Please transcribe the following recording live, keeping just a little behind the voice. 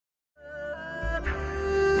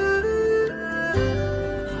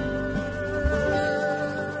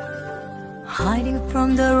hiding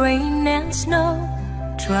from the rain and snow,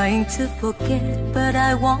 trying to forget, but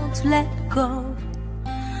I won't let go.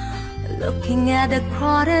 Looking at a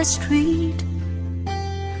crowded street,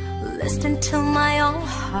 listening to my own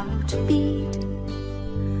heartbeat.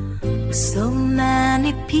 So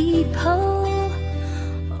many people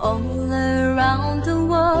all around the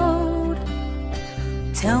world.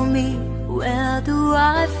 Tell me, where do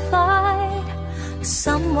I find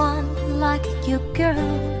someone like you,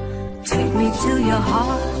 girl? Take me to your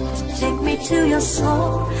heart, take me to your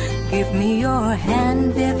soul. Give me your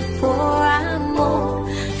hand before I'm old.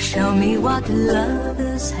 Show me what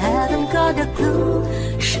lovers haven't got a clue.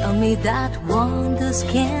 Show me that wonders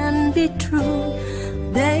can be true.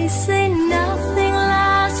 They say nothing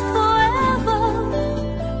lasts forever.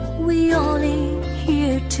 We only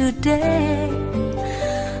here today.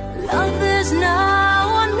 Love is now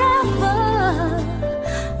or never.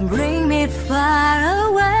 Bring me far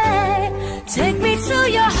away. Take me to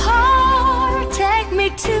your heart, take me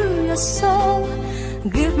to your soul.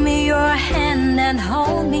 Give me your hand and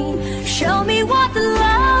hold me. Show me what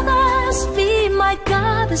love is. Be my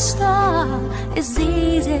goddess star. It's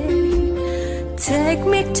easy. Take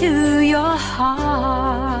me to your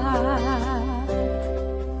heart.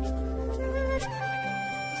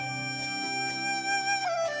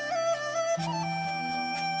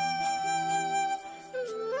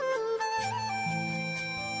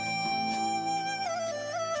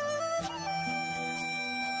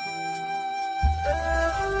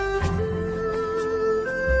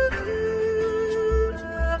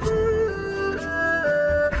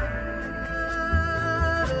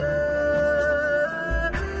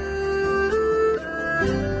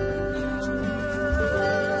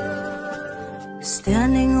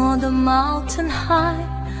 Standing on the mountain high,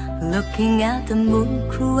 looking at the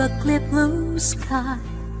moon through a clear blue sky.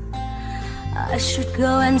 I should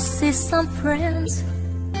go and see some friends,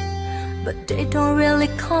 but they don't really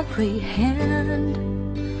comprehend.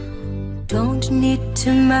 Don't need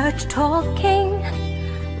too much talking,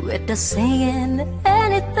 without saying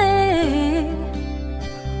anything.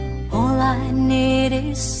 All I need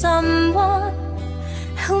is someone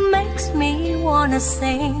who makes me wanna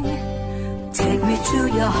sing. Take me to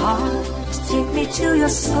your heart, take me to your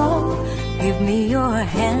soul. Give me your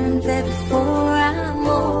hand before I'm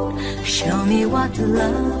old. Show me what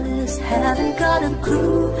love is, haven't got a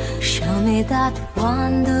clue. Show me that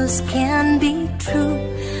wonders can be true.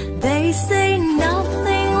 They say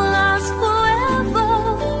nothing lasts forever.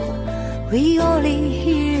 We only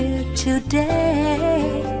here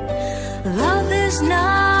today. Love is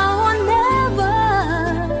now or never.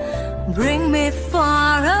 Bring me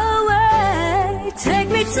far away. Take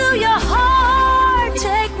me to your heart,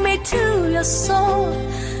 take me to your soul.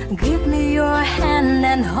 Give me your hand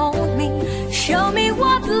and hold me. Show me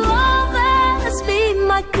what love is. Be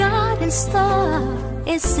my guiding star.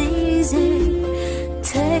 It's easy.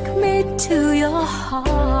 Take me to your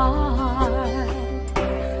heart.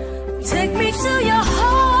 Take me to your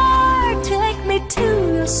heart, take me to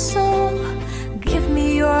your soul. Give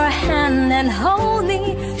me your hand and hold me.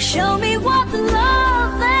 Show me what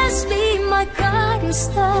love is. Be my guiding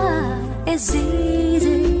star. It's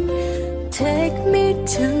easy. Take me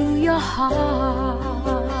to your heart.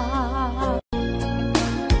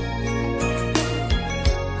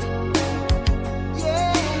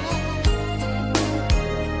 Yeah.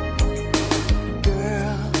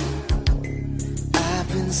 Girl, I've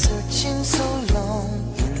been searching so long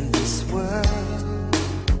in this world,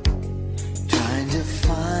 trying to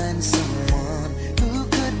find someone who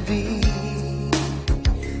could be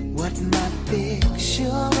what my picture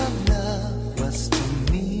of love was to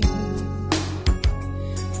me.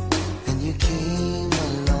 Then you came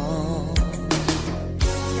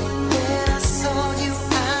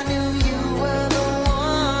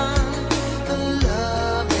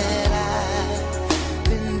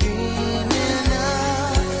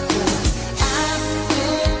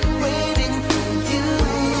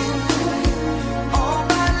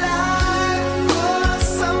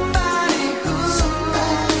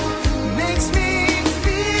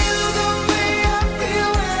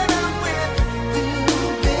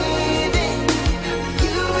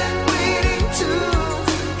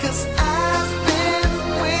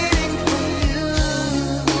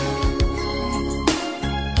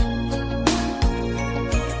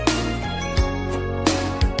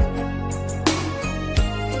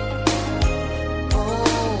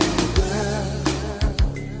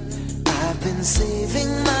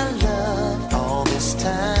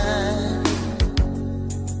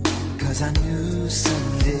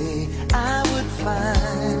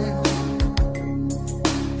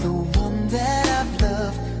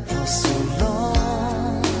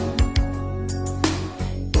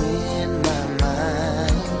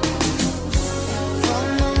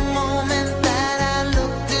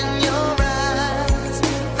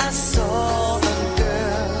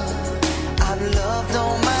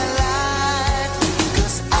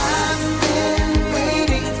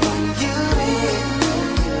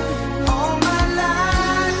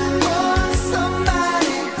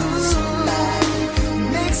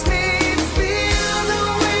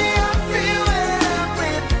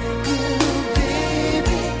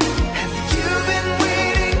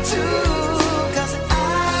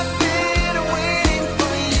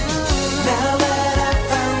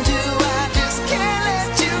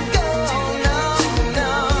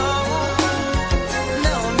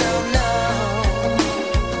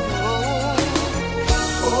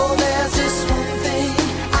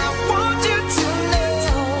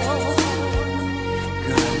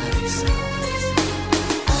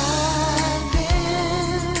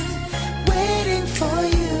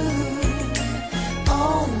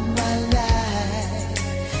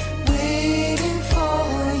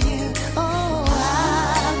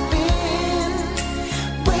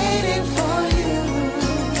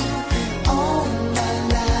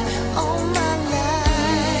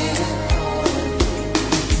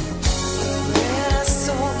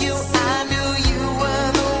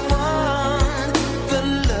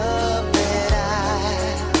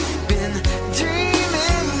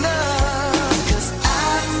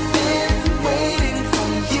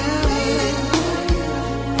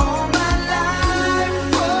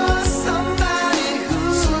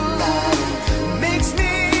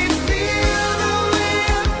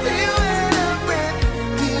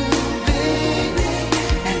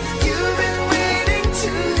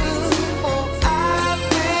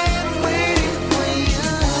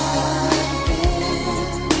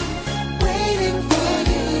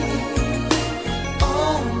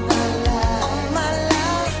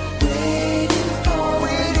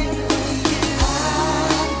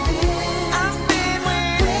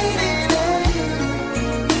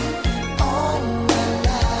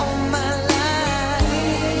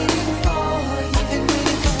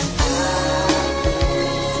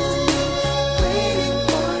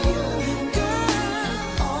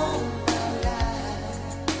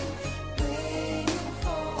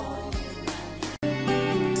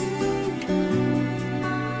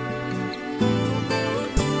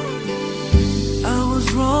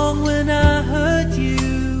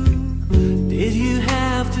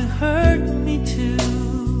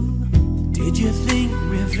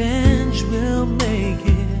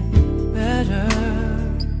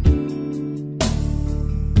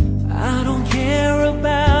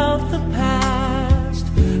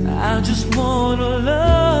just want our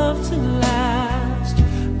love to last.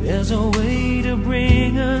 There's a way to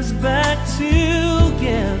bring us back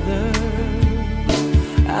together.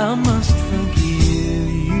 I must forgive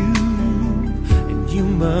you, and you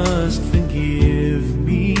must forgive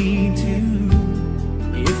me too.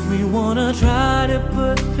 If we wanna try to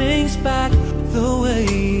put things back the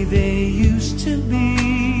way they used to be.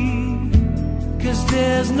 'Cause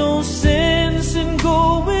there's no sense in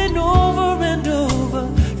going over and over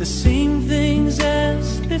the same things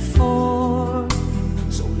as before.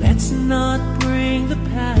 So let's not bring the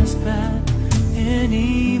past back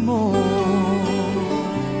anymore.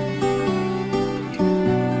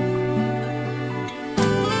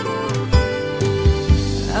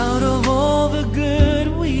 Out of all the good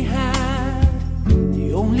we had, you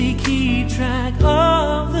only keep track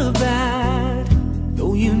of the bad.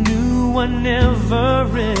 Though you knew I never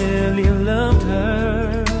really loved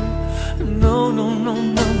her. No, no, no,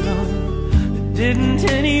 no, no. Didn't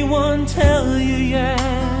anyone tell you yet?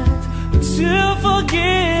 To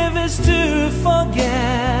forgive is to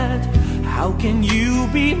forget. How can you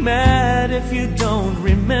be mad if you don't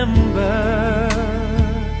remember?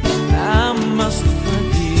 I must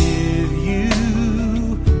forgive you.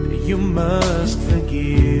 You must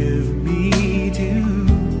forgive me too.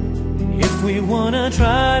 If we wanna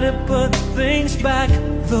try to put things back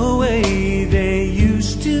the way they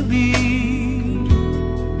used to be.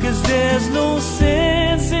 'Cause there's no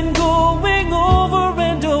sense in going over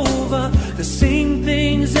and over the same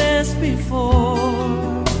things as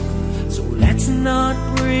before. So let's not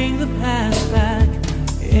bring the past back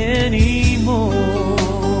anymore.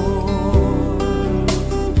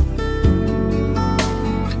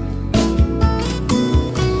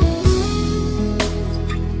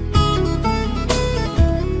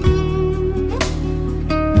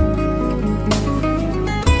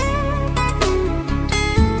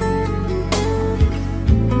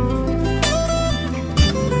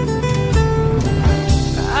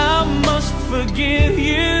 Forgive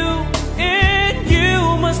you, and you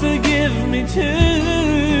must forgive me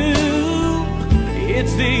too.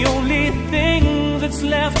 It's the only thing that's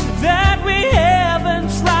left that we haven't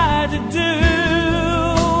tried to do.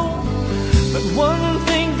 But one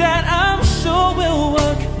thing that I'm sure will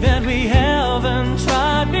work that we haven't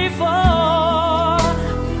tried before.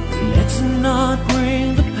 Let's not bring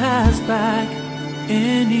the past back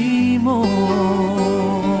anymore.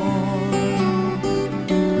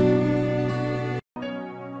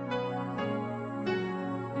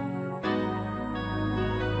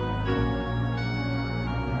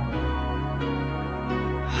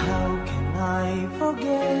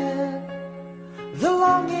 Forget the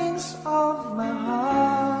longings of my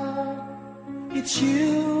heart. It's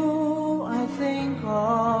you I think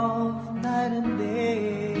of night and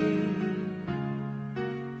day.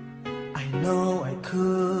 I know I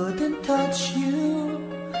couldn't touch you,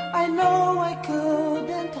 I know I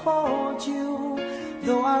couldn't hold you,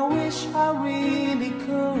 though I wish I really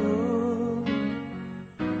could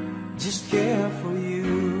just care for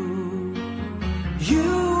you. You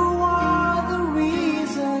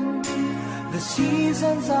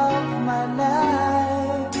seasons of my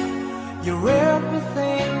life, you're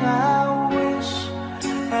everything I wish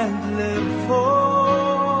and live for.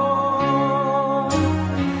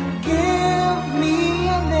 Give me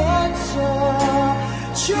an answer,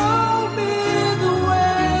 show me the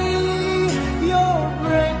way. You're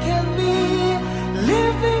breaking me,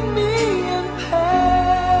 leaving me in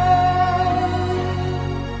pain.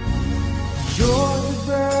 You're the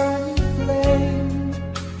burning flame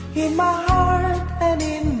in my heart and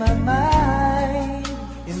in my mind.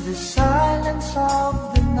 In the silence of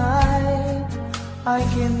the night, I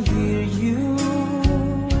can hear you.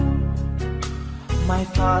 My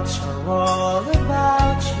thoughts are all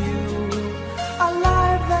about you,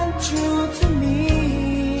 alive and true to me.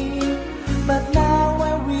 But now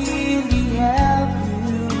I really have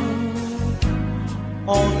you,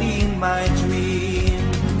 only in my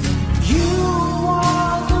dreams. You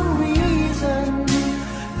are the reason,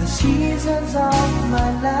 the seasons of my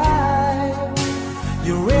life.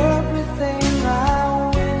 You're everything I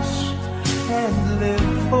wish and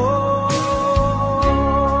live for.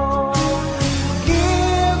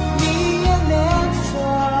 Give me an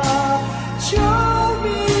answer, show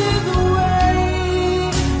me the way.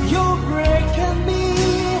 You're breaking me,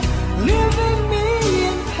 leaving me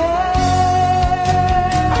in pain.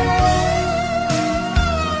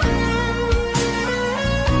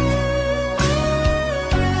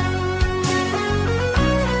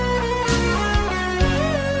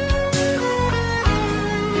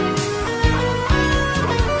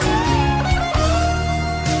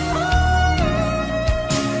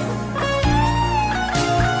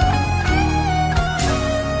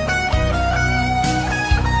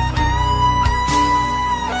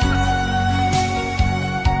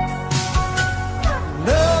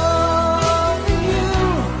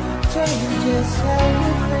 changes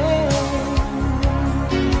everything.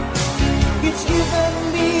 It's given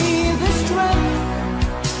me the strength,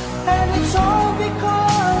 and it's all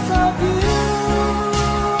because of you.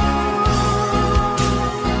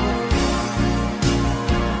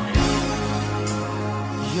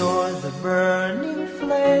 You're the burning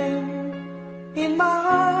flame in my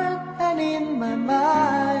heart and in my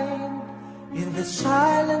mind. In the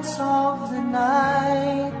silence of the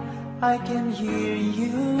night, I can hear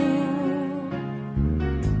you.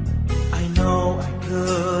 I know I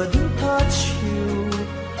couldn't touch you,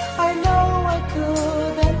 I know I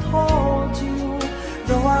couldn't hold you,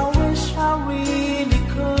 though I wish I really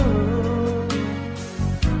could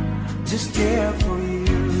just care for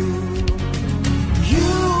you.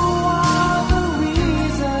 You are the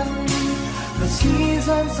reason, the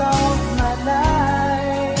seasons of my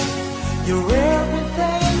life. You're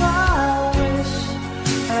everything I wish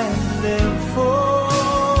and live for.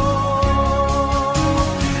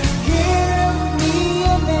 Give me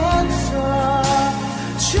an answer,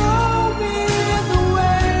 show me the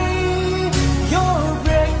way. You're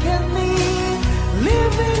breaking me,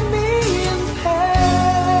 leaving me in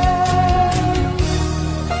pain.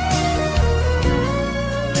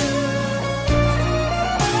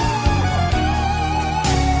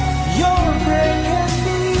 You're breaking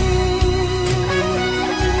me,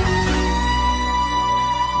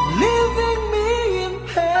 leaving me in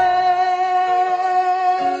pain.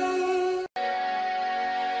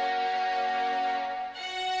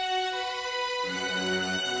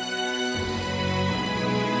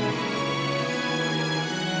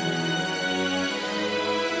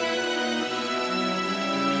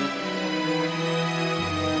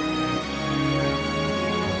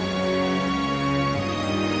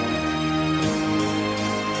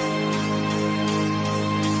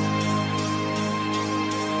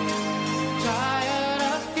 Tired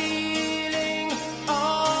of feeling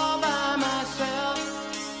all by myself,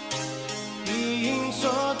 being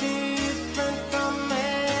so different from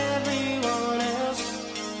everyone else.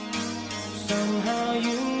 Somehow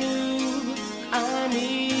you knew I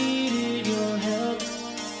needed your help.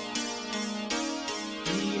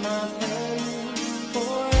 Be my friend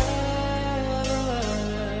forever.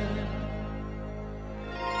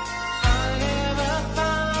 I never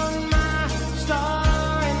found my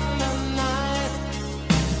star in the night.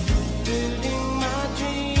 Living my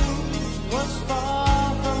dream was far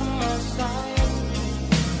from my sight.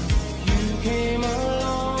 You came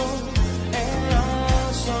along and I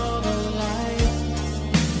saw the light.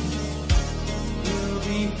 We'll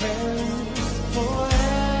be friends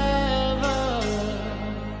forever.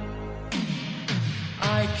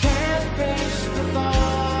 I can't face the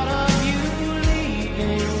thought of you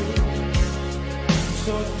leaving,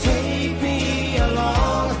 so take me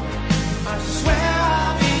along. I swear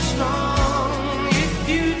I'll be strong if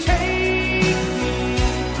you take me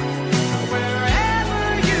wherever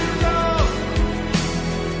you go.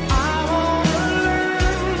 I wanna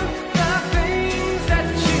learn the things that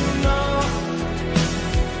you know.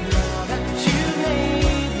 Now that you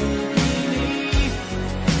made me believe,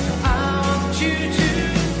 I want you to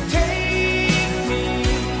take me,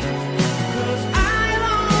 'cause I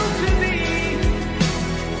long to be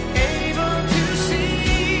able to see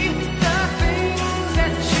the things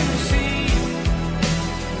that you see.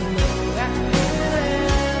 Know that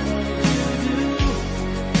wherever you do,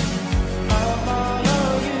 I'll follow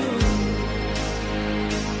you.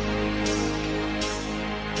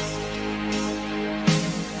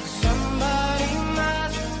 Somebody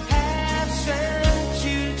must have sent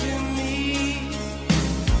you to me.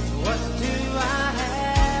 What do I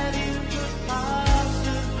have you could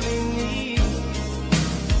possibly need?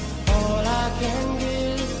 All I can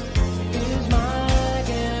give is my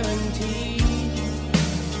guarantee.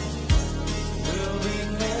 We'll be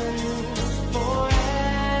friends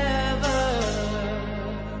forever.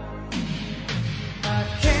 I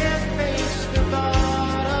can't face the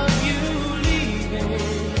thought of you leaving,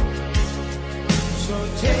 so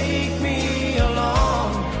take me along.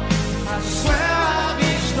 I swear I'll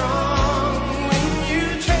be strong when you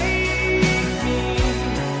take me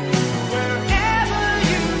wherever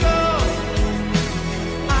you go.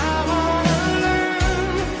 I wanna learn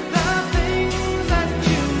the things that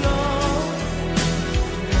you know.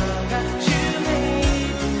 Now that you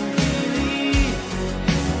made me believe,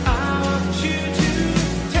 I want you to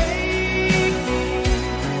take me,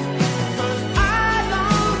 'cause I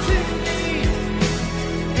long to be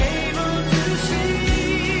able to see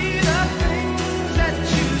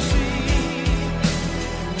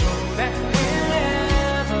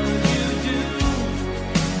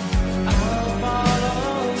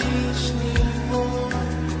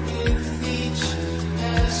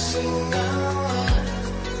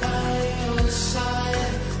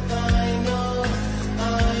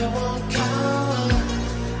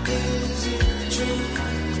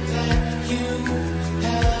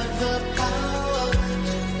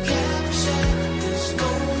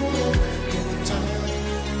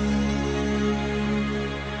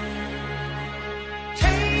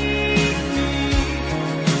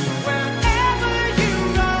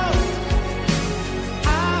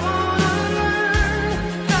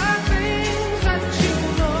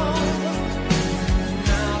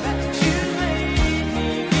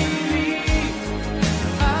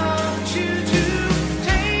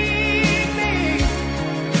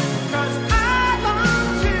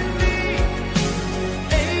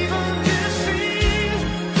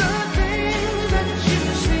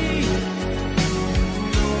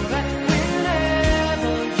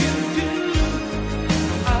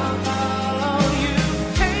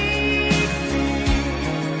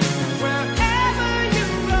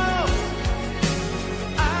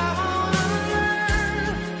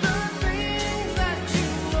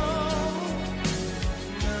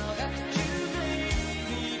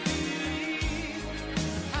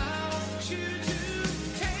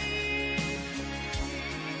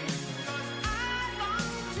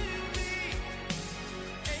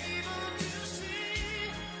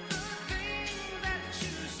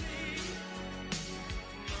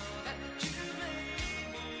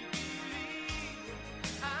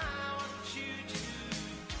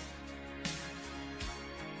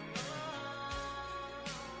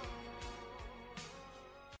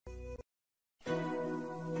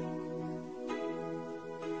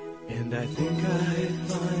And I think I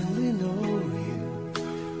finally know you.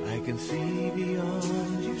 I can see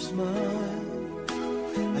beyond your smile.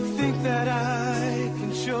 I think that I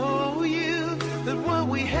can show you that what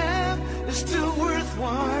we have is still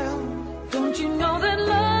worthwhile. Don't you know that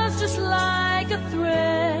love's just like a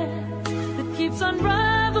thread that keeps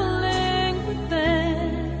unraveling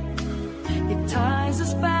within? It ties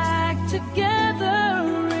us back together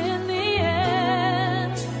in the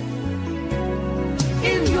end.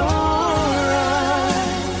 In your eyes,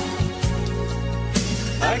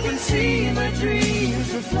 I can see my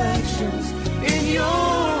dreams' reflections. In your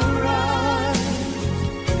eyes,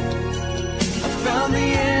 I found the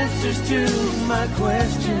answers to my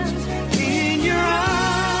questions. In your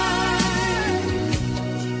eyes,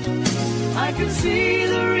 I can see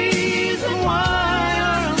the reason why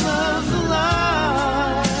our love's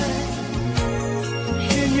alive.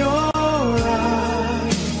 In your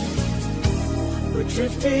eyes, we're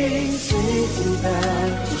drifting safely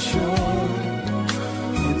back to shore.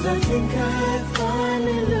 And I think I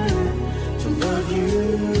finally learned to love you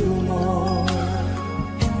more.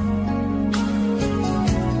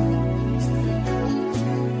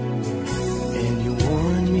 And you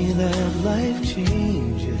warned me that life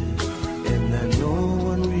changes, and that no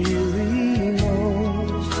one really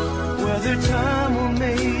knows whether time will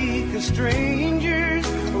make us strangers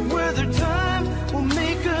or whether time will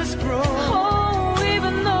make us grow. Oh,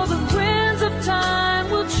 even though the winds of time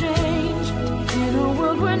will change, in a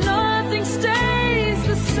world where nothing stays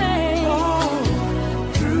the same. Oh,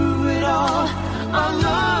 through it all, our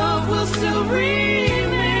love will still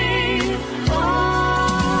remain.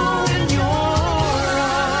 Oh, in your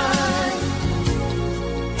eyes,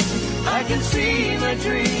 I can see my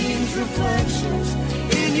dreams' reflections.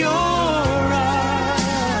 In your eyes,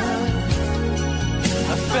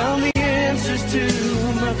 I found the answers to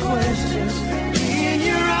my questions. In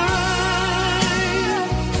your eyes,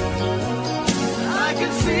 I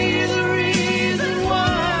can see the reason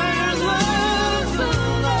why our love's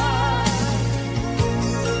alive.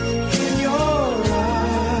 In your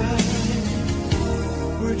eyes,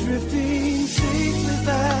 we're drifting safely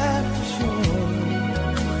back to shore.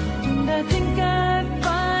 And I think I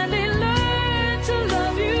finally learned to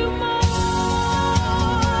love you more.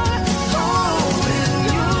 Oh, in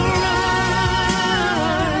your eyes,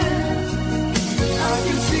 I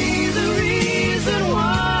can see the reason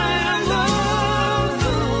why our love's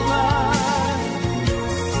alive.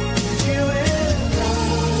 You and I,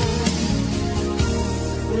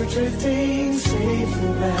 we're drifting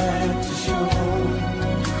safely back to shore.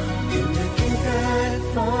 And I think I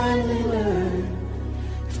finally learned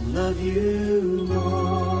to love you more.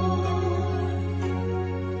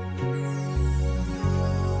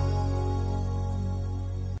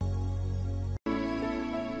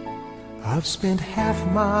 I've spent half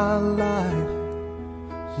my life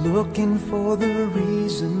looking for the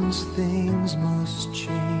reasons things must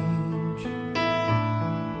change,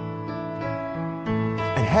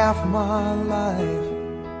 and half my life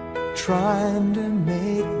trying to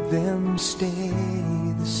make them stay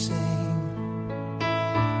the same.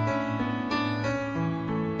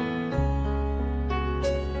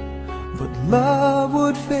 But love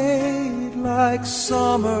would fade like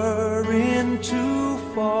summer into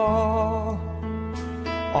fall.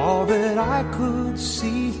 All that I could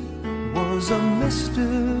see was a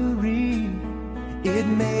mystery. It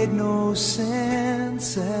made no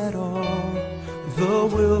sense at all. The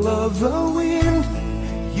will of the wind,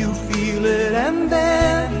 you feel it and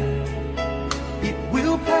then it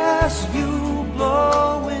will pass you,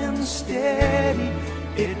 blowing steady.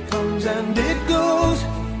 It comes and it goes,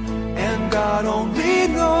 and God only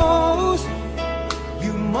knows.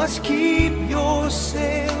 You must keep your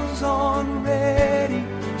sails on ready,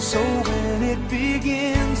 so when it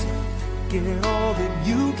begins, get all that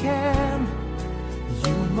you can.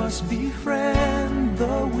 You must befriend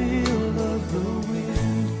the will of the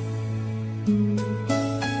wind.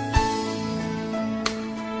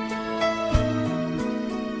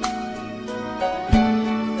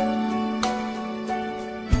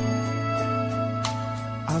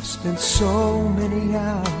 I've spent so many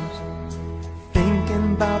hours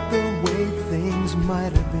thinking about the way things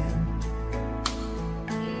might have been,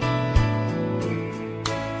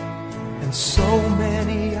 and so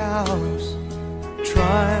many hours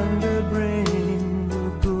trying to bring the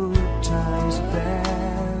good times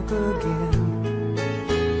back again.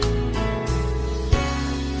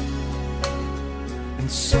 And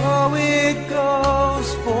so it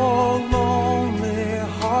goes for lonely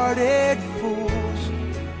hearted fools.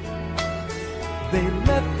 They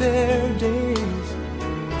let their days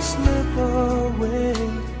slip away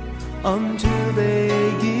until they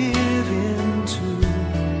give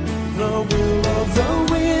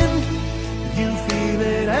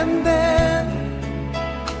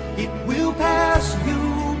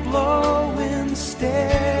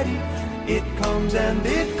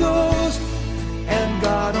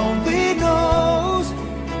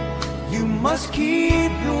must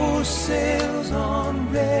keep your sails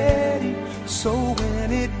on ready, so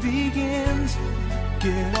when it begins,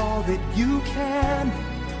 get all that you can.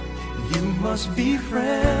 You must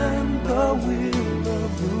befriend the will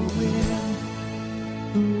of the wind.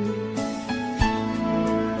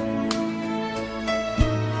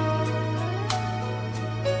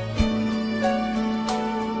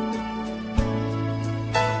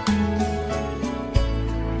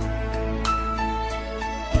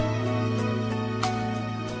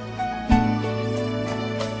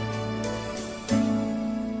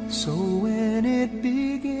 So when it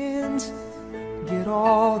begins, get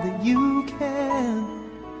all that you can.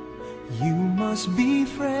 You must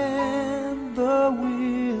befriend the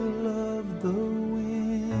will of the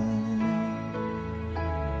wind.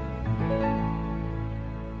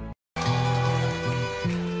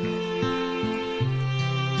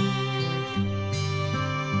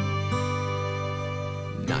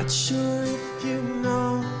 Not sure if you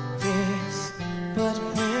know this, but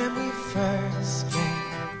when we first met,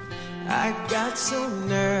 I got so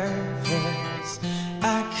nervous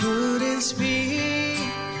I couldn't speak.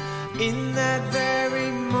 In that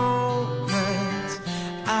very moment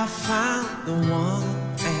I found the one,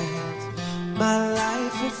 and my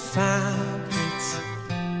life had found its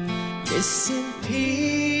missing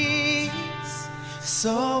piece.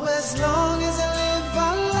 So as long as I live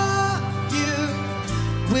I love you,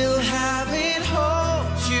 will have it,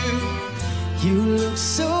 hold you. You look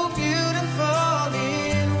so beautiful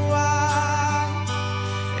in white,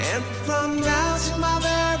 and from now to my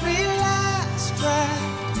very last breath,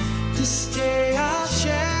 this day I'll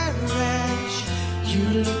cherish. You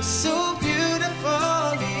look so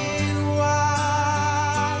beautiful in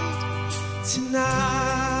white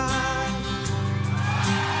tonight.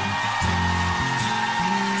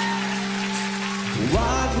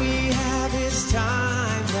 What we have is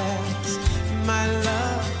timeless, my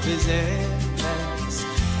love is endless,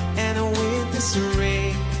 and with this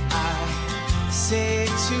ring I say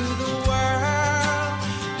to the world,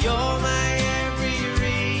 you're my every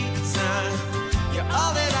reason, you're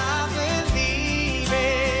all that I believe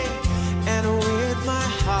in, and with my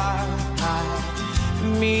heart I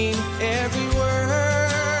mean every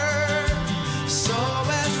word. So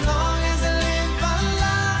as long as I live I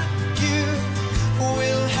love you,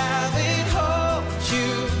 will have it, hold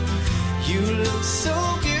you. You look so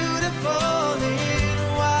beautiful in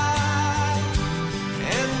white,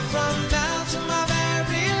 and from now to my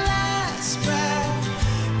very last breath,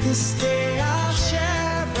 this day I'll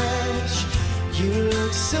cherish. You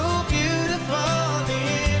look so beautiful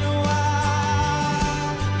in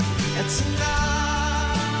white, and tonight,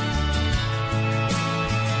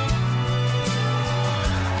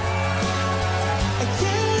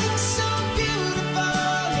 you look so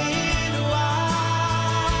beautiful in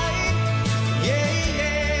white, yeah,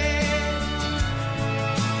 yeah.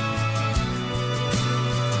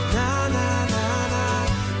 Na na na na,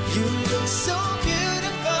 you look so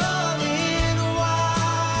beautiful in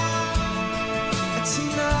white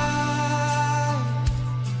tonight.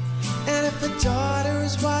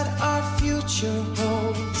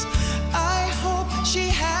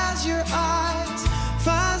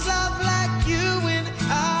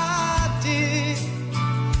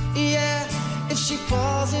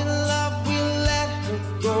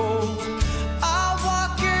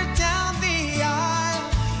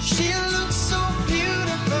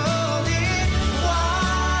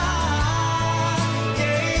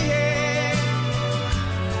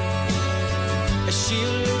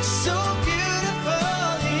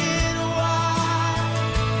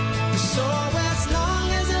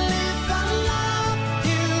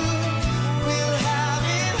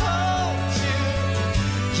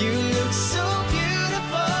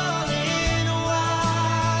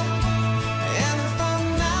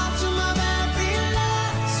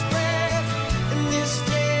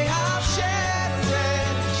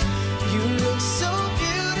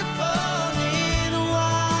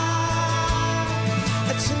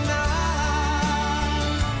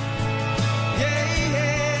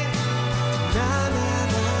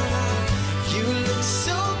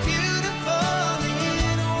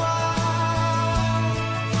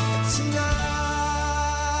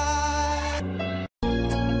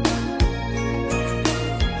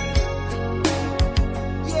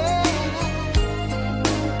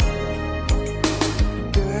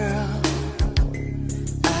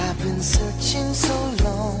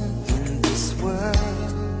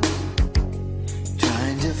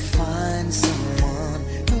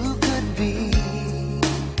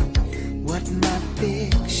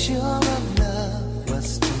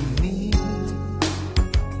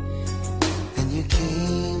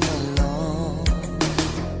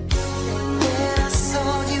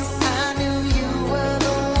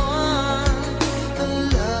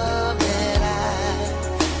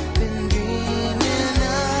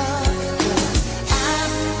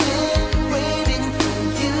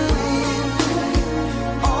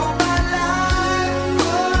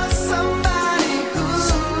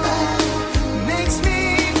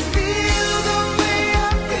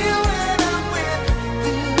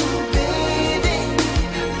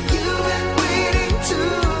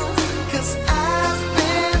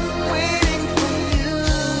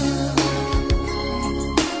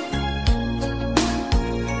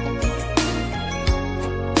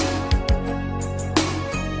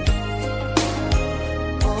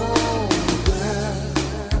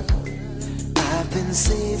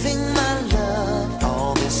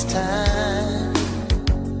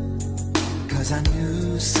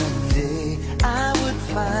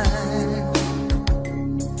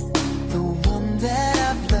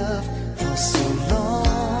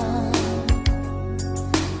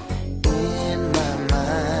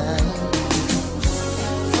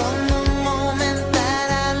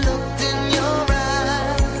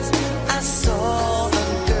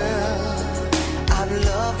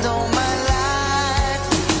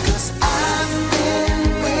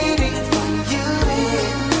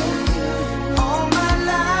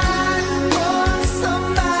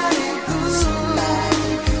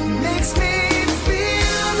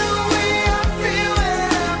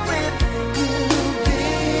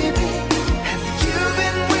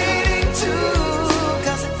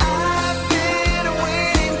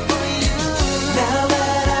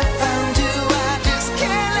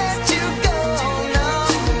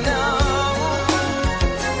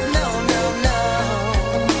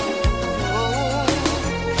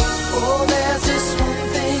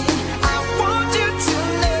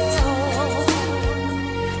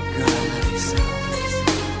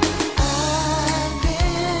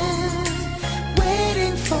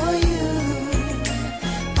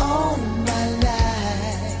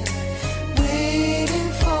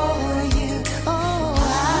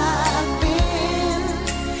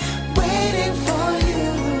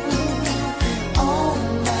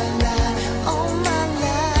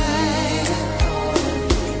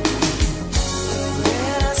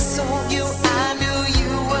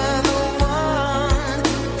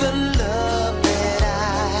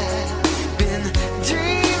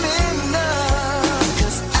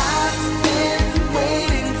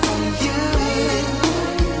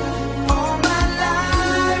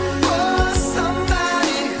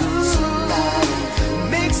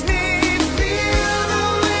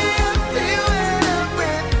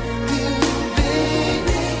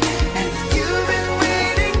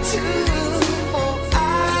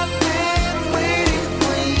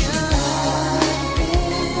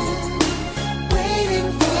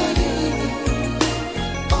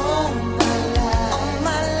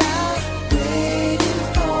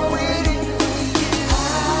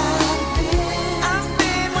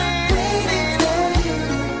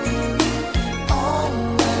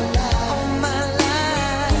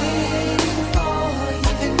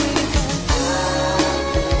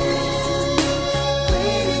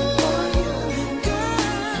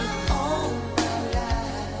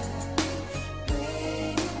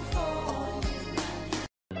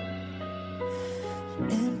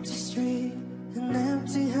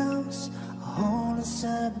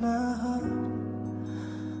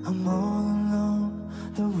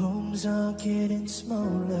 days are getting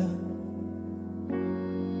smaller.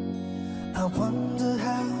 I wonder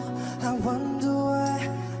how, I wonder why,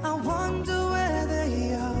 I wonder where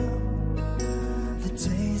they are. The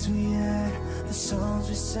days we had, the songs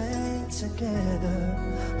we sang together.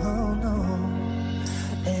 Oh no.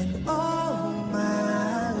 And oh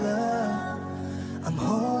my love, I'm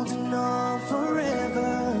holding on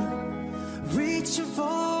forever, reaching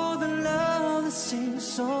for the love that seems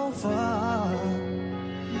so far.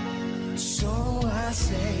 So I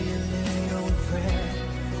say a little prayer,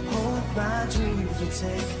 hope my dreams will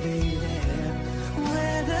take me there,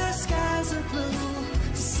 where the skies are blue,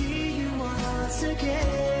 to see you once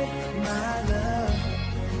again. My love,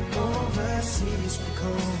 overseas from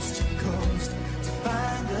coast to coast, to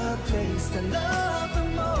find a place I love the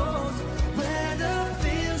most, where the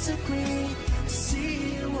fields are green, to see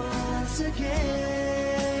you once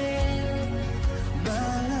again.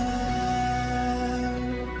 My love,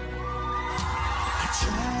 I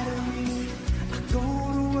try to read, I go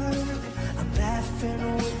to work, I'm laughing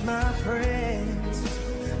with my friends,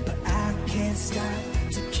 but I can't stop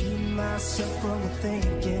to keep myself from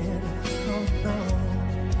thinking. Oh no.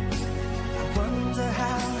 I wonder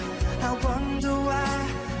how, I wonder why,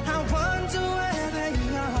 I wonder where they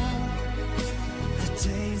are. The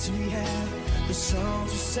days we had, the songs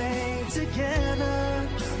we sang together.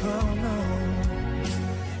 Oh no.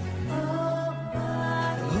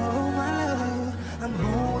 Oh my love, I'm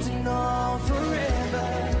holding on forever,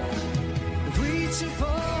 reaching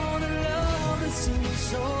for the love that seems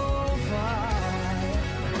so far.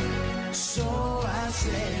 So I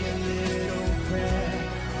say a little prayer,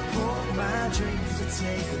 hope my dreams will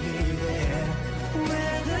take me there,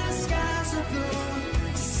 where the skies are blue,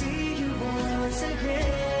 to see you once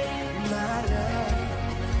again. My love,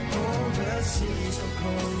 overseas from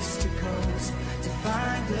coast to coast, to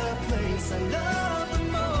find a place I love the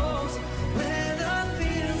most, where the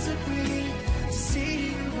fields are green, to see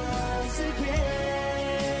you once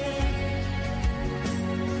again,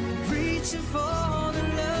 reaching for the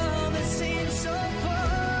love that seems so far.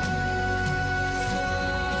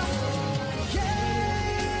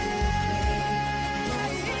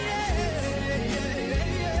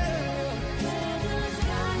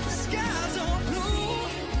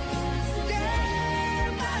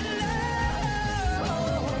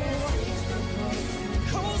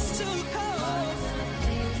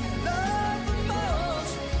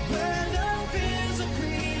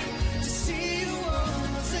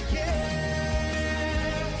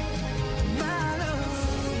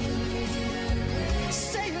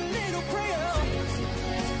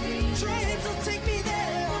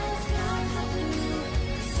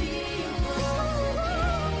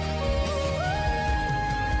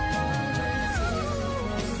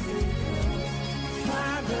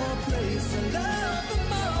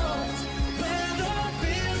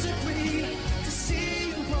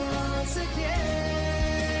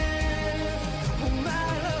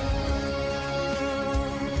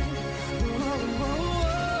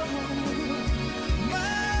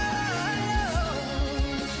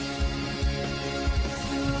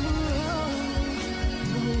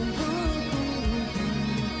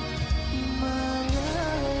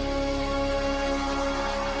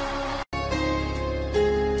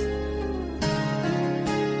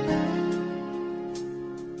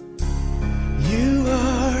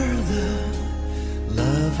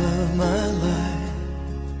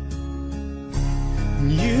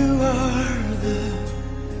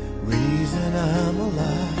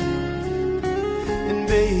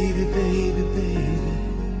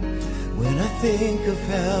 Think of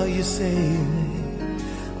how you save me,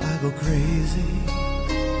 I go crazy.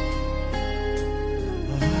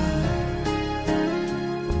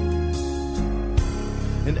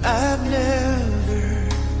 And I've never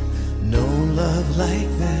known love like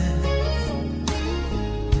that.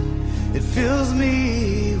 It fills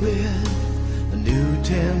me with a new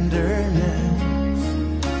tenderness.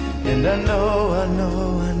 And I know, I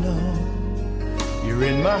know, I know, you're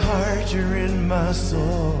in my heart, you're in my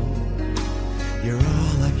soul. You're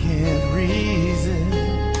all I can't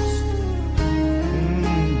resist.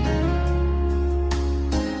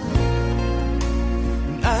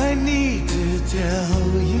 And I need to tell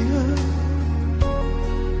you,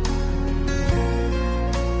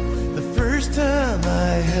 the first time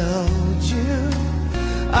I held you,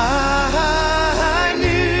 I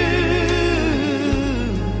knew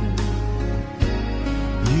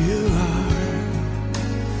you are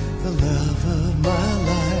the love of my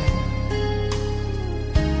life.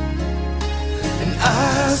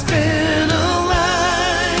 I spent a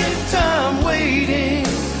lifetime waiting,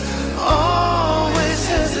 always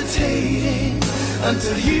hesitating, until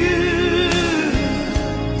until you.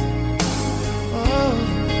 Oh,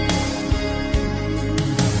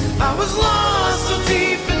 I was lost so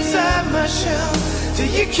deep inside my shell till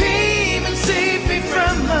you came and saved me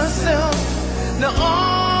from myself. Now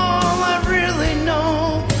all I really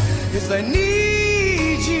know is I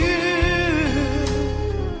need you.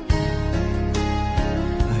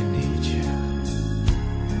 I need you.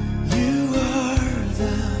 You are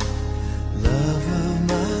the love of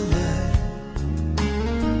my life,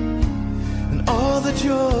 and all the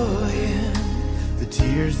joy and the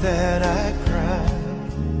tears that I cried.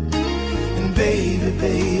 And baby,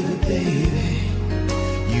 baby, baby,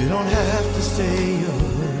 you don't have to say a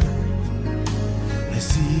word. I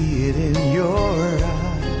see it in your eyes.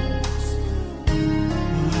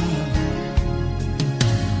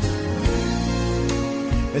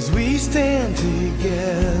 As we stand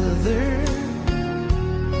together,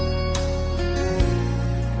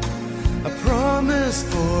 I promise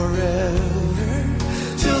forever,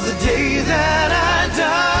 till the day that I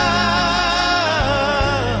die.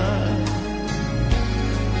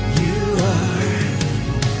 You are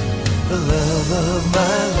the love of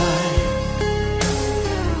my life.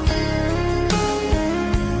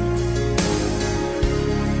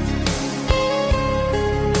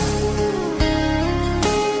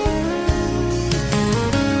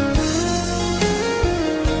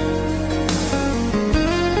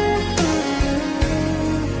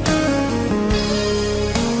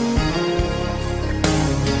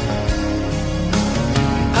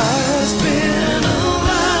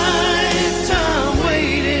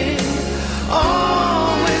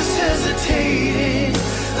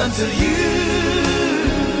 Until you,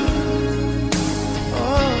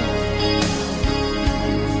 oh,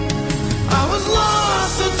 I was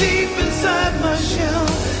lost so deep inside my shell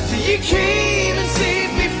till you came and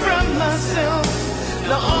saved me from myself.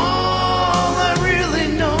 Now all I really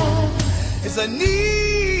know is I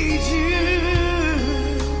need you.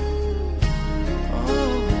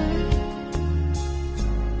 Oh,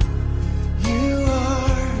 you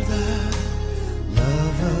are the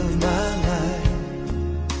love of my life.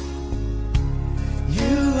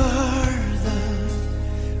 You are the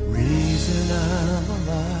reason I'm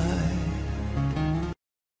alive.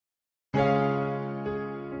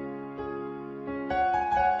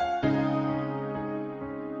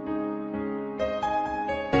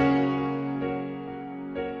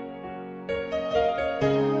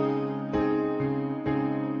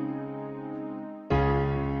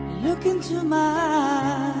 Look into my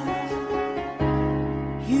eyes,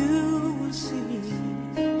 you will see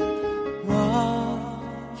what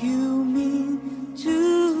you mean to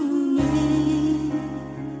me.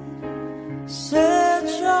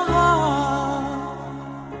 Search your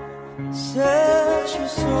heart, search your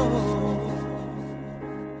soul,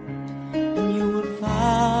 and you will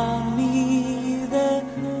find me there.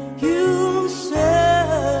 You'll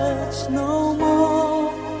search no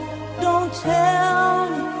more. Don't tell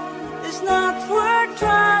me it's not worth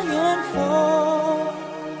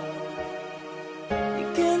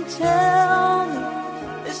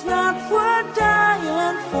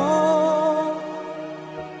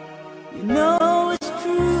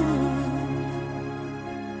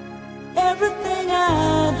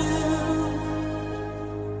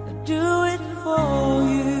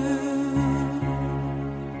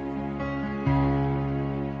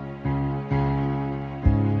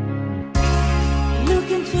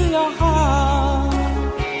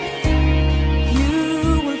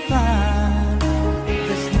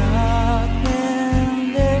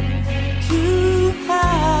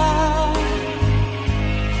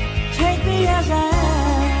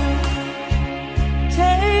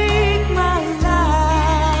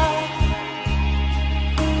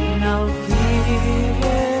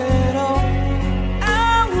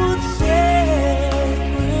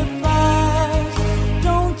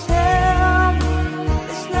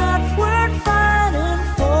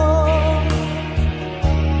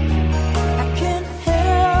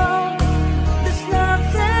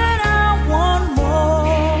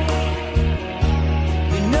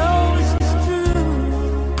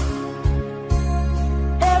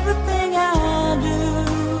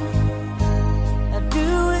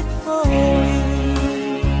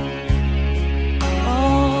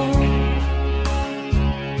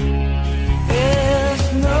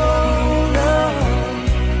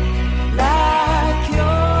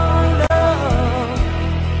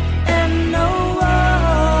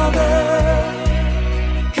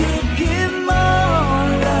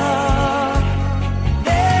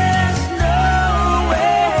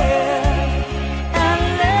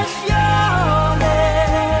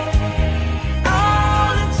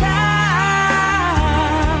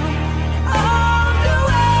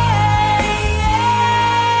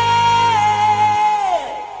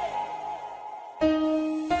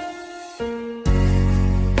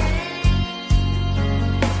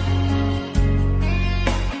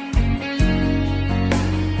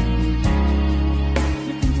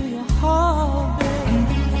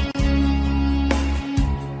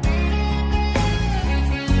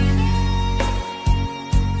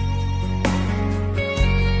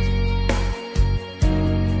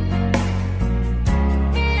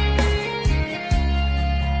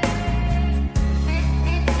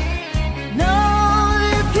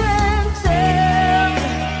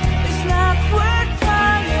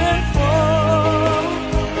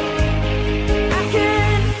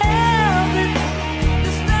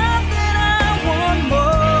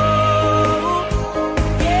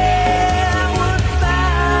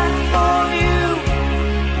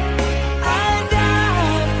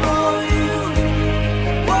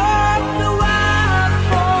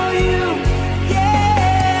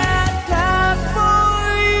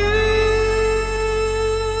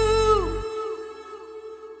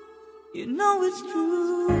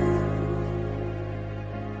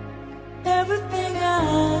everything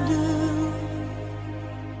I do.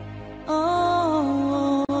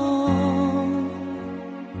 Oh, I'll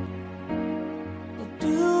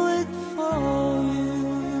do it for you.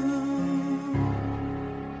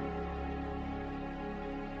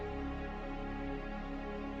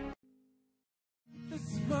 The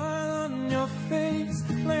smile on your face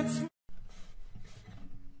lets me.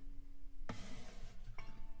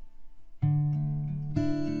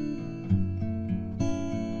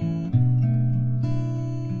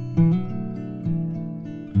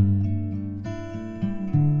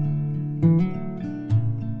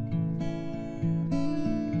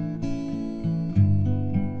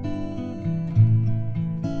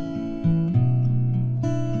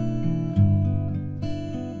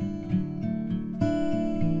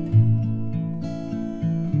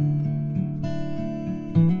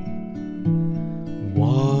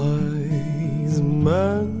 Wise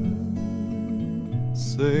men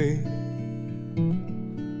say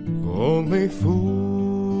only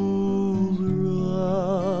fools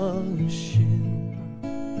rush in,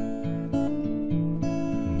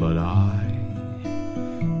 but I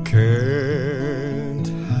can't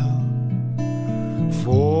help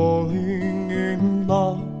falling in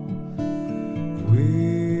love with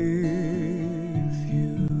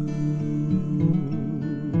you.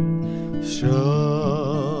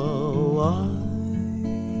 Shall I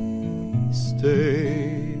stay?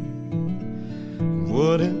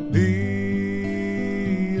 Would it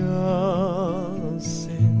be a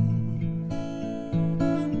sin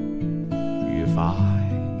if I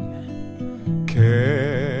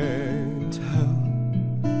can't help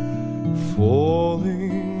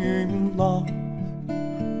falling in love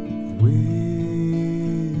with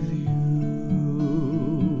you?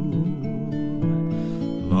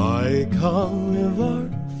 Like a river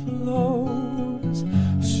flows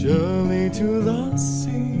surely to the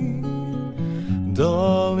sea,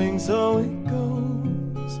 darling, so it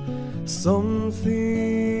goes. Some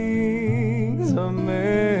things are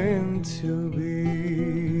meant to be.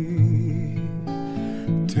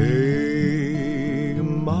 Take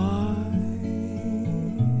my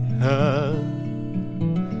hand,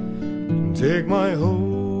 take my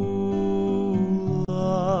whole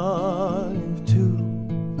life too,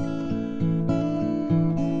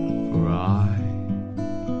 for I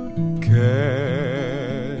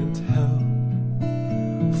can't help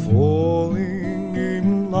falling in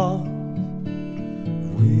love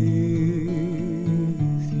with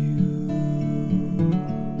you.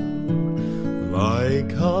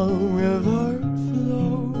 Like a river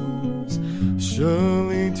flows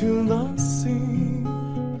surely to the sea,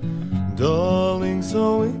 darling,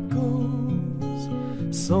 so it goes.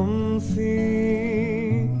 Some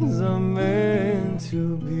things are meant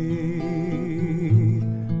to be.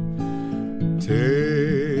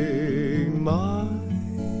 Take my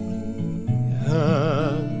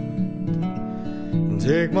hand,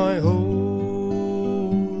 take my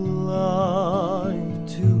whole life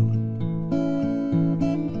too,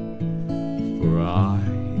 for I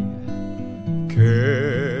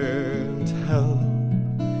can't help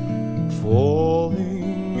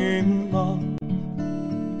falling in love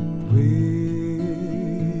with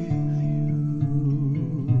you,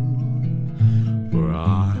 for I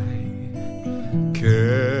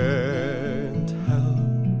can't help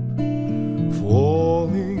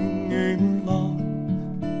falling in love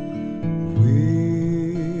with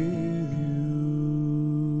you.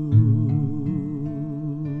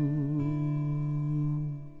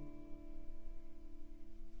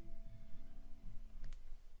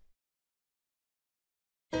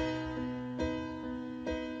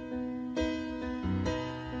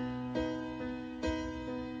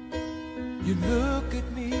 You look at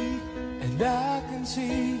me and I can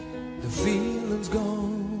see the feeling's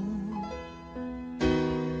gone.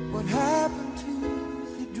 What happened to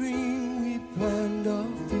the dream we planned our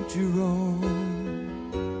future on?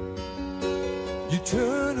 You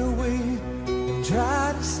turn away and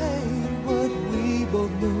try to say what we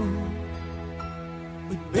both know,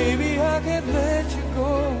 but baby, I can't let you go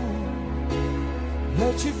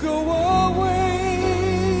away.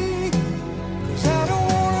 'Cause I don't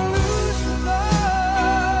wanna lose your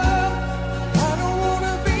love. I don't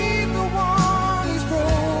wanna be the one who's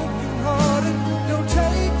broken hearted. Don't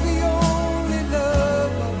take the only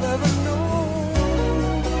love I've ever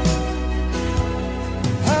known.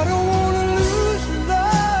 I don't wanna lose your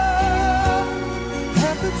love.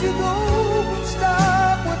 How could you go and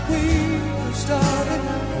stop what we started?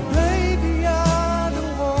 Baby, I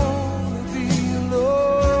don't wanna be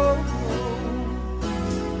alone.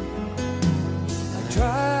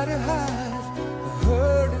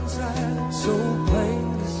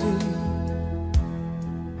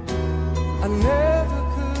 never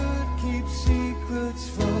could keep secrets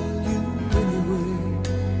from you anyway.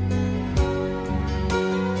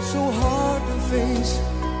 So hard to face,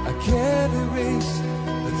 I can't erase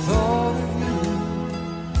the thought of you.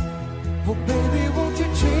 Oh baby, won't you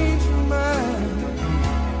change your mind?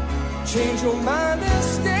 Change your mind and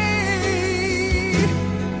stay.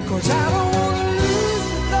 'Cause I don't wanna lose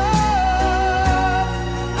the love.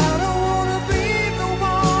 I don't wanna be the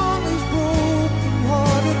one who's broken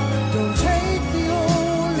hearted. Don't take the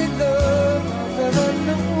only love I've ever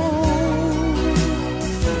known.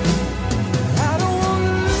 I don't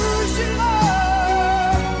wanna lose your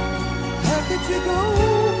love. How could you go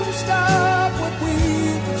and stop what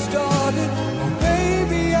we've started? Oh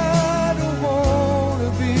baby, I don't wanna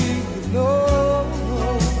be alone.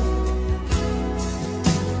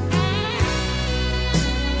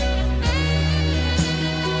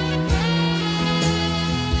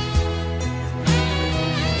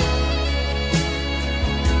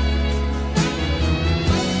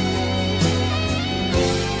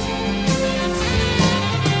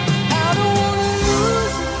 I don't wanna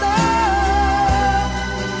lose your love.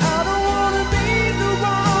 I don't wanna be the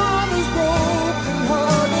one who's broken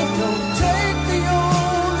hearted. Don't take the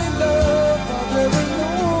only love I've ever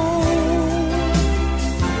known.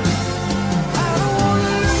 I don't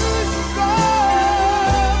wanna lose your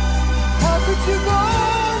love. How could you go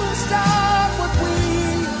and stop what we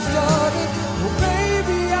started? Well,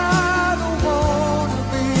 baby, I don't wanna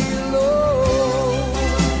be alone.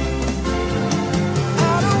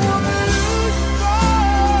 I don't wanna lose your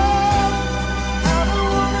love. I don't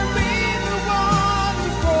wanna be the one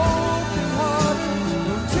who's broken hearted.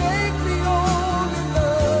 Don't take the only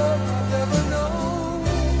love I've ever known.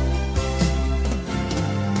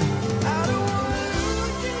 I don't wanna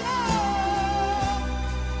lose your love.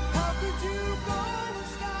 How could you go and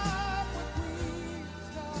stop what we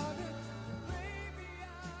started? Baby,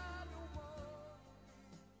 I don't want.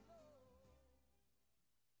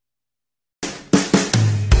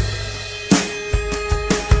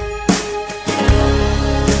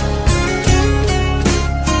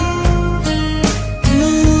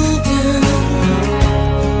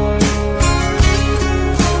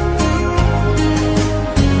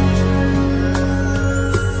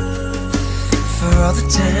 For all the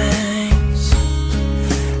times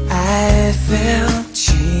I felt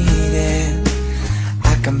cheated,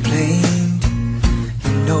 I complained.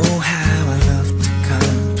 You know how I love to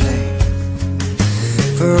complain.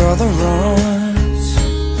 For all the wrongs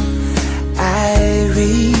I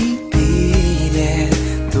repeated,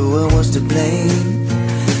 though I was to blame,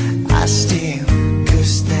 I still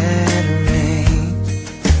cursed that rain.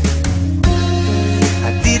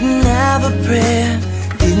 I didn't have a prayer,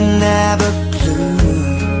 didn't have a clue,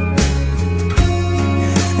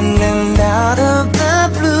 and then out of the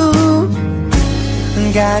blue,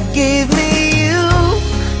 God gave me you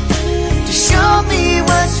to show me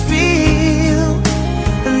what's real.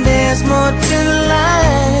 And there's more to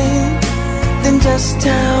life than just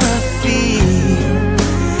how I feel.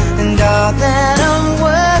 And all that I'm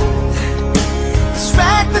worth is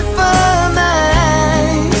right before my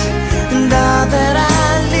eyes. And all that I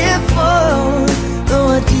live for, though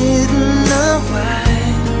I didn't know why,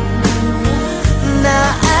 now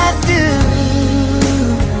I do.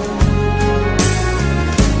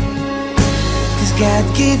 'Cause God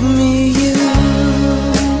gave me you.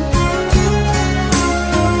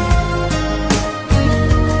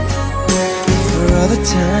 For all the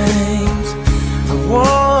times I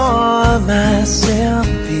wore myself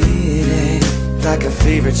beating like a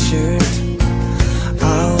favorite shirt,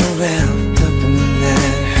 all wrapped up in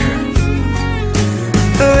that hurt.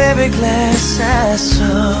 For every glass I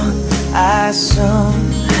saw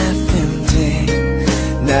half empty,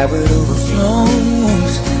 now it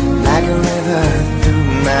overflows like a river through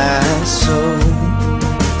my soul.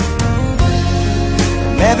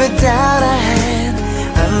 From every doubt I had,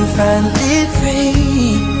 I'm finally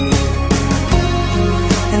free.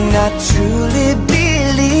 And I truly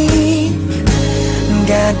believe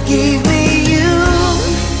God gave me you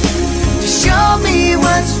to show me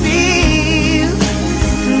what's real.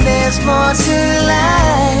 And there's more to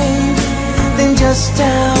life than just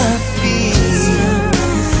how I feel.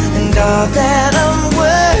 And all that I'm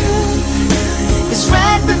worth is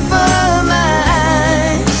right before my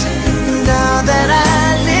eyes. And all that I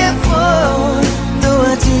live for, though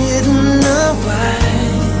I didn't know why,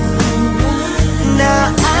 now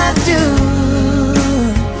I do.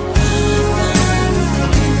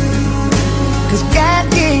 'Cause God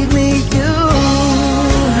gave me you.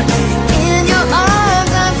 In your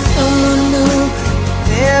arms I'm so new,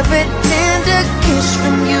 every tender kiss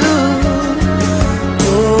from you.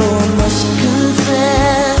 Oh, must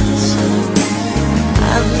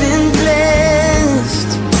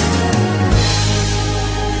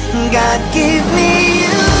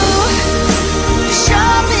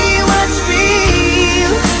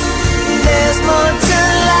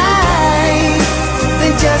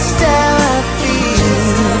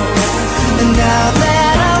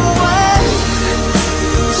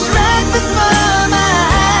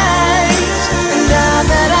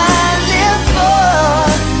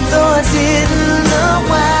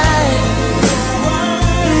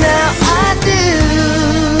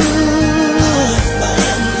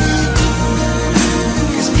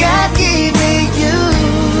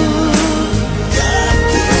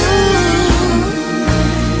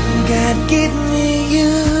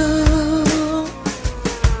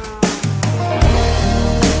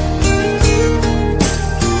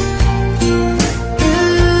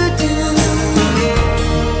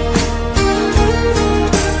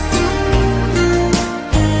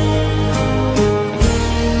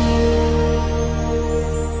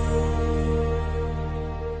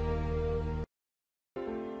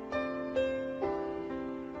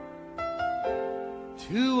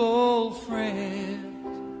Two old friends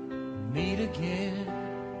meet again,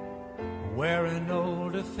 wearing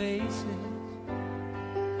older faces,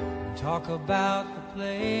 and talk about the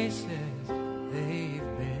places they've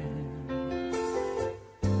been.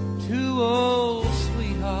 Two old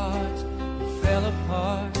sweethearts who fell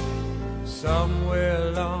apart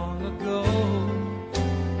somewhere long ago.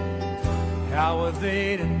 How were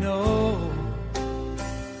they to know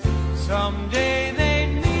someday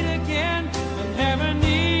they'd meet again and have a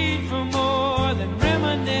need for more than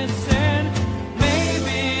reminiscing?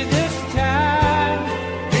 Maybe this time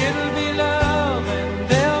it'll be love and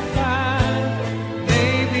they'll find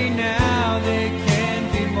maybe now they can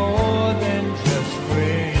be more than just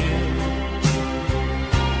friends.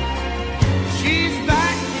 She's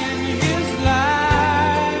back in his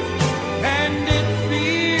life and it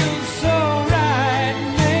feels so right.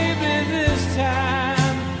 Maybe this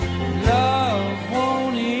time love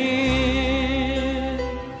won't end.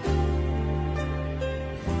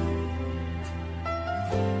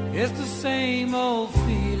 It's the same old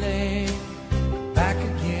feeling back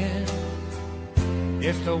again.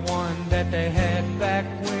 It's the one that they had back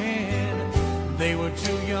when they were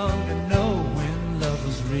too young to know when love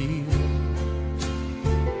was real.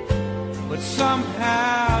 But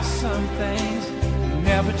somehow some things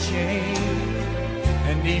never change,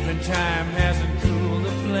 and even time hasn't cooled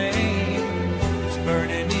the flame. It's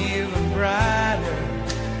burning even brighter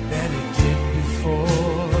than it did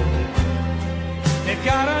before. They've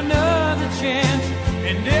got another chance,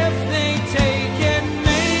 and if they take it,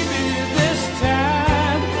 maybe this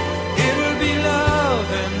time it'll be love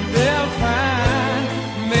and they'll find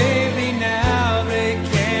maybe now they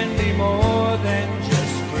can be more than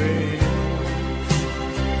just friends.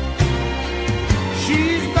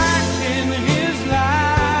 She's back in his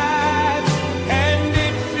life and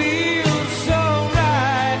it feels so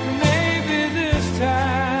right. Maybe this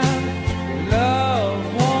time love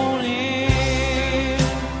won't end.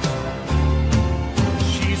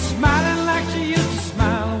 She's smiling like she used to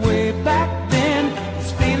smile way back then.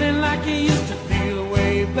 It's feeling like he used to feel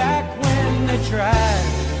way back when they tried,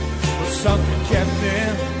 but something kept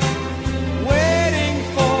them waiting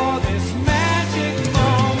for this magic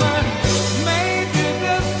moment. Maybe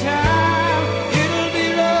this time it'll be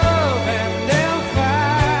love and they'll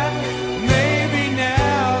find maybe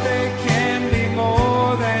now they can be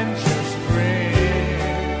more than just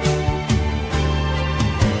friends.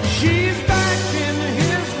 She's back in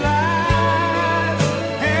his life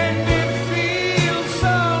and it feels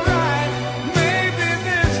so right. Maybe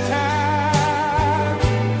this time,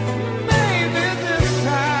 maybe this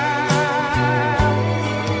time,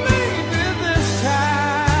 maybe this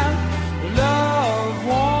time love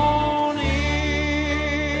won't end.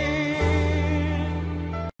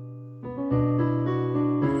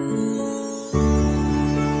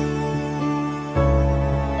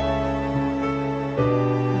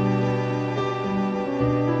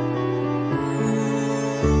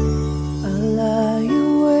 I lie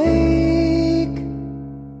awake,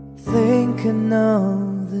 thinking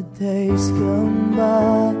of the days gone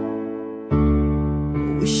by,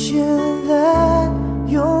 wishing that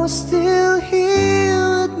you're still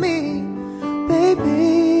here with me,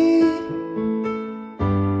 baby.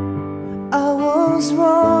 I was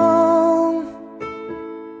wrong,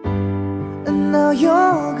 and now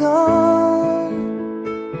you're gone.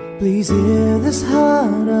 Please hear this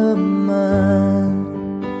heart of mine.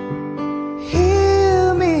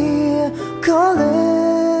 Hear me calling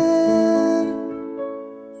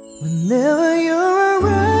whenever you're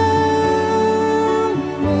around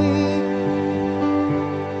me.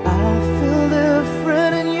 I feel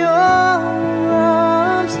different in your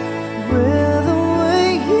arms with the way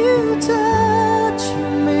you touch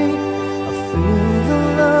me. I feel the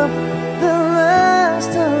love that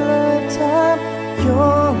lasts a lifetime.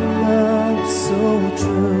 Your love so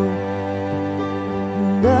true.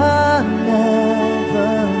 And I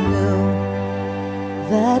never knew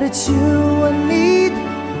that it's you I need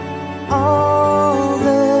all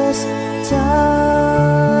this time.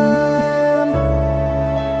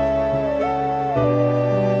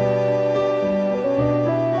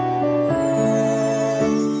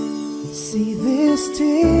 See these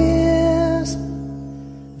tears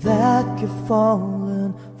that keep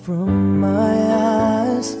falling from my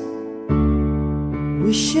eyes,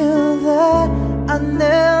 wishing that I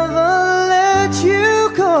never let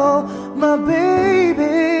you go, my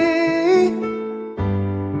baby.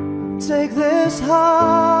 Take this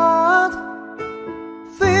heart,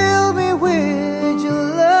 fill me with your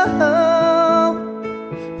love.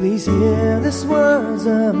 Please hear these words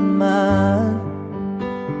of mine.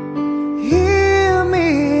 Hear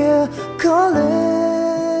me calling.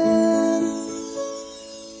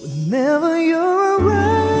 Whenever you're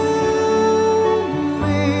around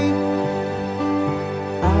me,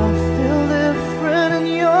 I feel different in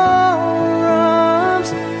your arms.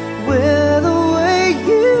 With the way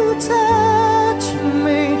you touch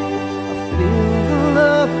me, I feel the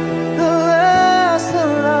love that lasts a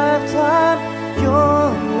lifetime. Your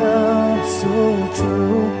love so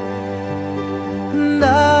true, and I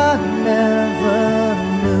never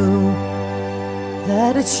knew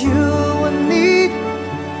that it's you I need.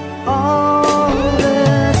 All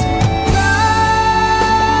this time,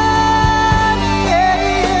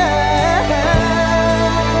 yeah.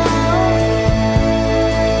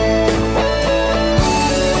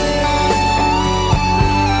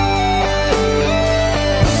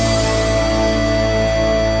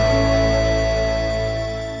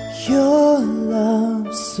 Your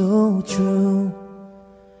love so true,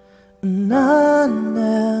 and I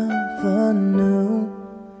never knew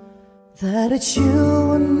that it's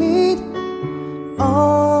you I need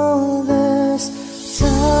all this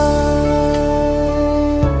time.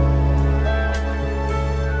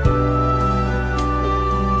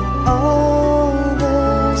 All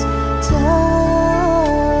this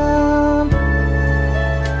time.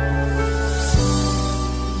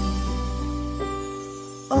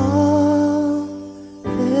 All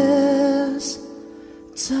this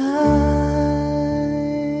time.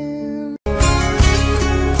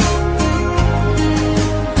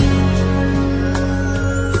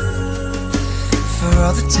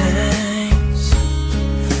 All the times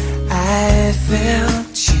I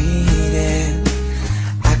felt cheated,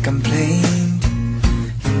 I complained.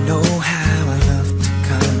 You know how I love to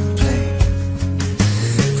complain.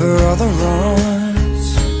 For all the wrongs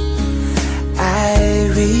I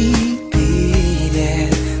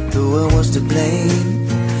repeated, though I was to blame,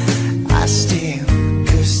 I still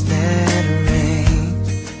cursed that rain.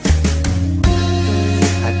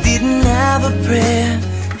 I didn't have a prayer,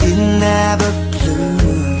 didn't have a clue.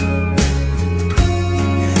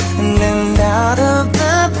 And then out of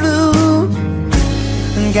the blue,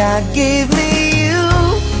 God gave me you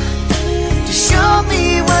to show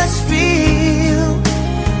me what's real.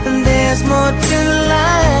 And there's more to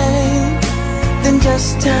life than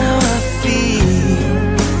just how I feel.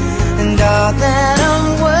 And all that I'm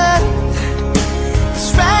worth is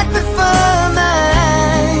right before my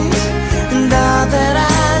eyes. And all that I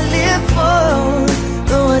live for,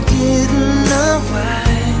 though I didn't know why,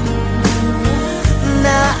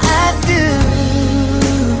 now I do.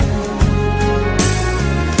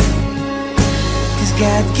 'Cause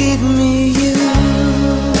God gave me you.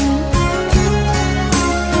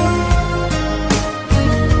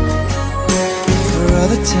 For all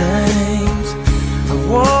the times I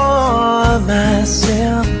wore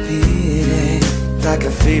myself beating like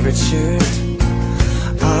a favorite shirt,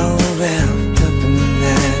 all wrapped up in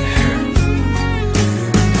that hurt.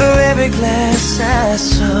 For every glass I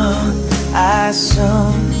saw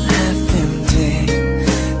half empty.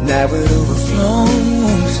 Now it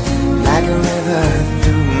overflows like a river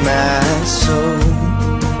through my soul.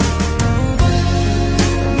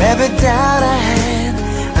 From every doubt I had,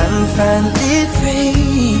 I'm finally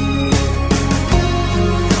free.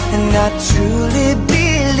 And I truly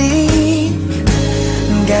believe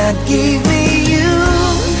God gave me you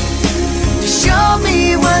to show me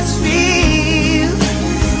what's real.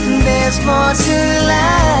 There's more to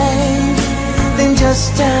life than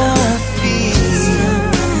just how I feel.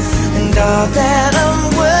 And all that I'm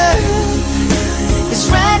worth is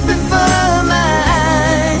right before my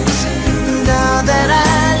eyes. And all that I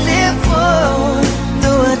live for,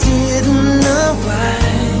 though I didn't know why,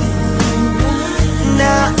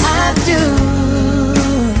 now I do.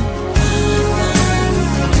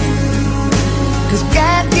 'Cause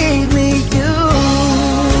God gave me you.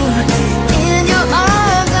 In your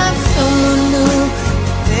arms I'm so new,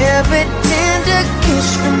 every tender kiss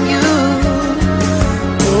from you.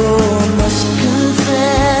 Oh, I must confess,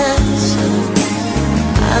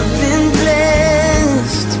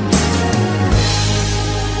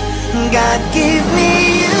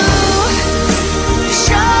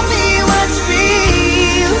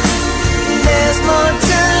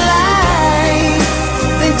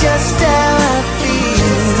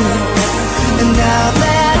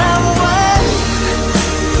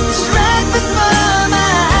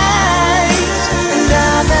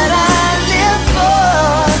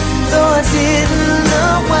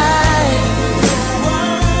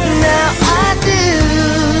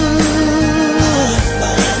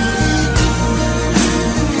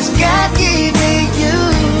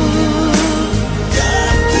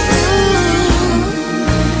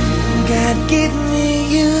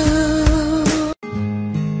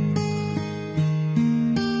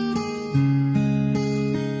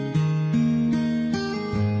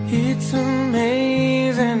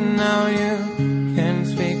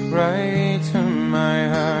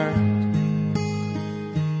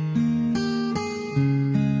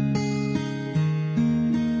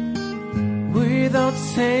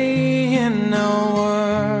 without saying a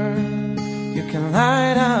word. You can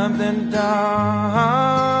light up the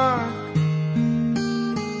dark.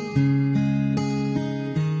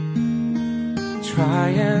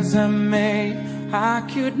 Try as I may, I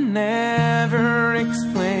could never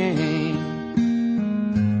explain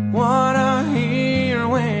what I hear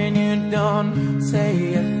when you don't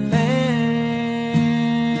say a thing.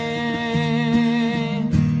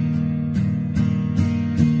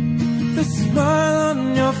 The smile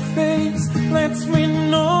on your face lets me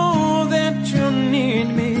know that you need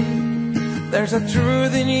me. There's a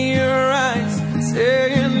truth in your eyes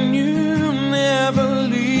saying you never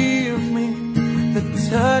leave me. The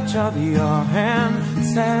touch of your hand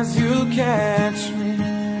says you'll catch me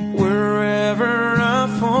wherever I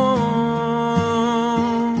fall.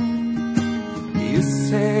 You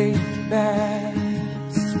say it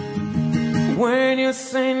best when you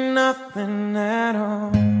say nothing at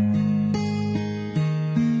all.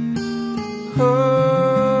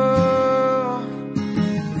 Oh,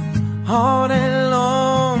 all day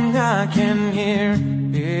long I can hear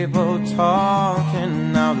people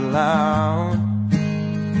talking out loud.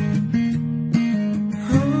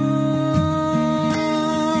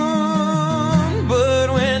 But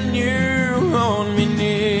when you hold me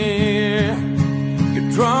near, you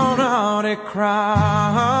drown out a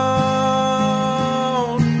crowd.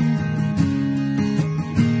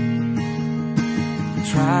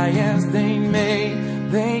 Try as they may,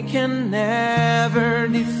 they can never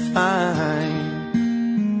define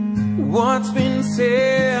what's been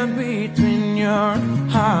said between your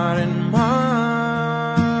heart and mine.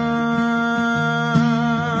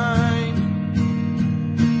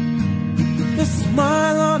 The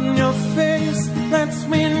smile on your face lets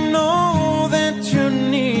me know that you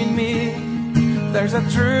need me. There's a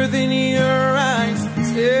truth in your eyes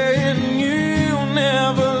saying you'll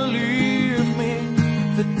never leave me.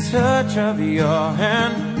 The touch of your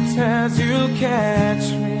hand says you'll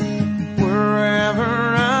catch me wherever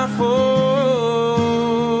I fall.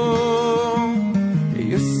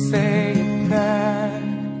 You say it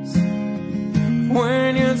best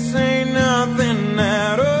when you say nothing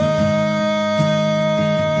at all.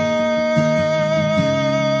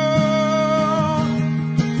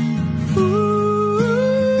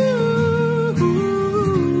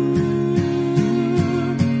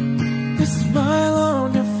 The smile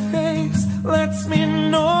on your face lets me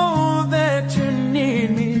know that you need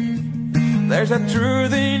me. There's a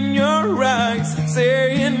truth in your eyes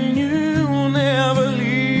saying you'll never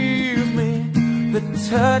leave me. The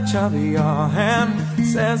touch of your hand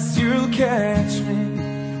says you'll catch me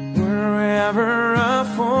wherever I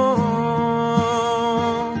fall.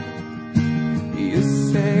 You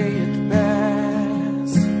say it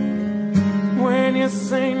best when you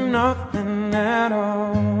say nothing at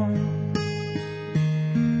all.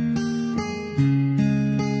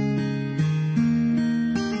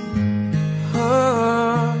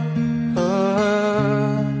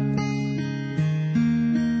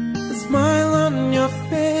 The smile on your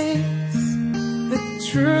face, the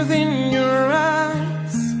truth in your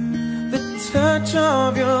eyes, the touch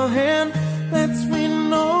of your hand lets me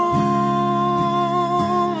know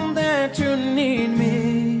that you need me.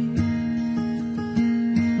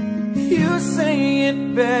 You say it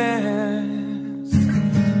best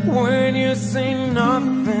when you say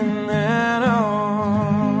nothing at all.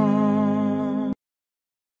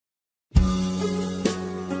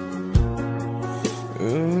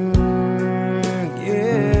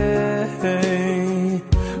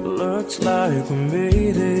 Looks like we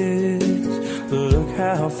made it. Look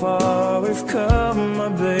how far we've come, my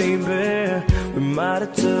baby. We might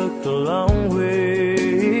have took the long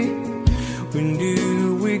way. We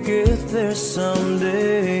knew we'd get there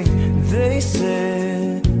someday. They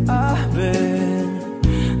said, I bet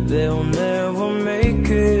they'll never make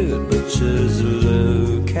it, but just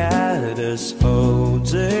look at us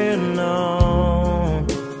holding on.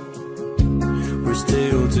 We're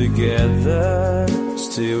still together,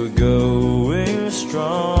 still going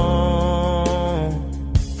strong.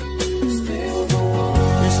 You're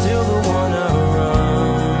still the one I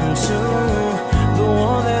run to, the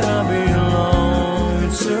one that I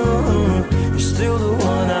belong to. You're still the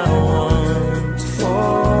one I want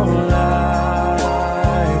for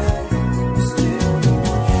life.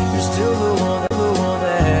 You're still the one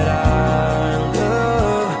that I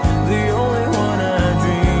love, the only one I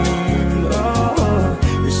dreamed of.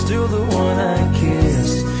 You're still the one I kiss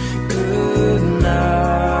goodnight.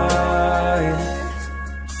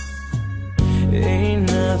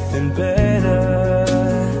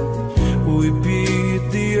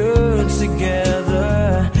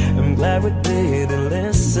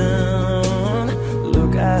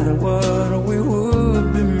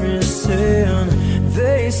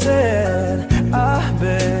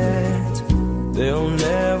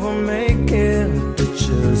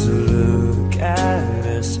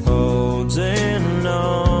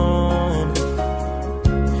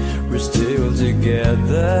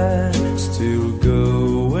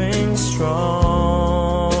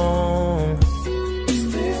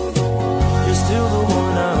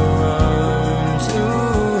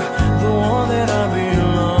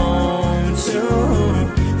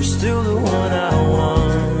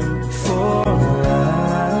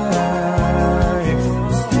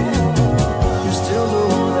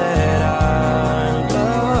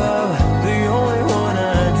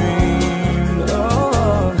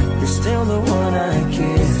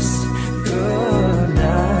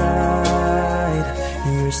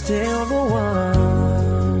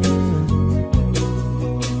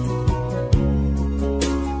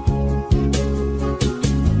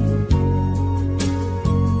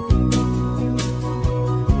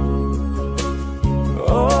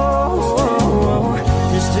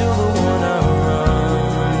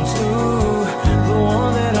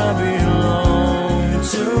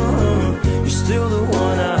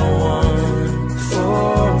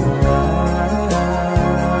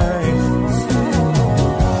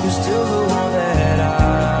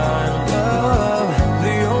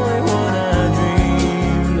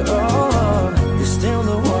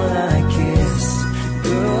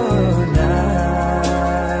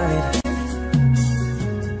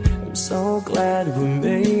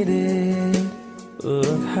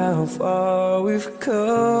 Look how far we've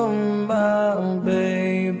come, my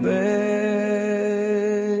baby.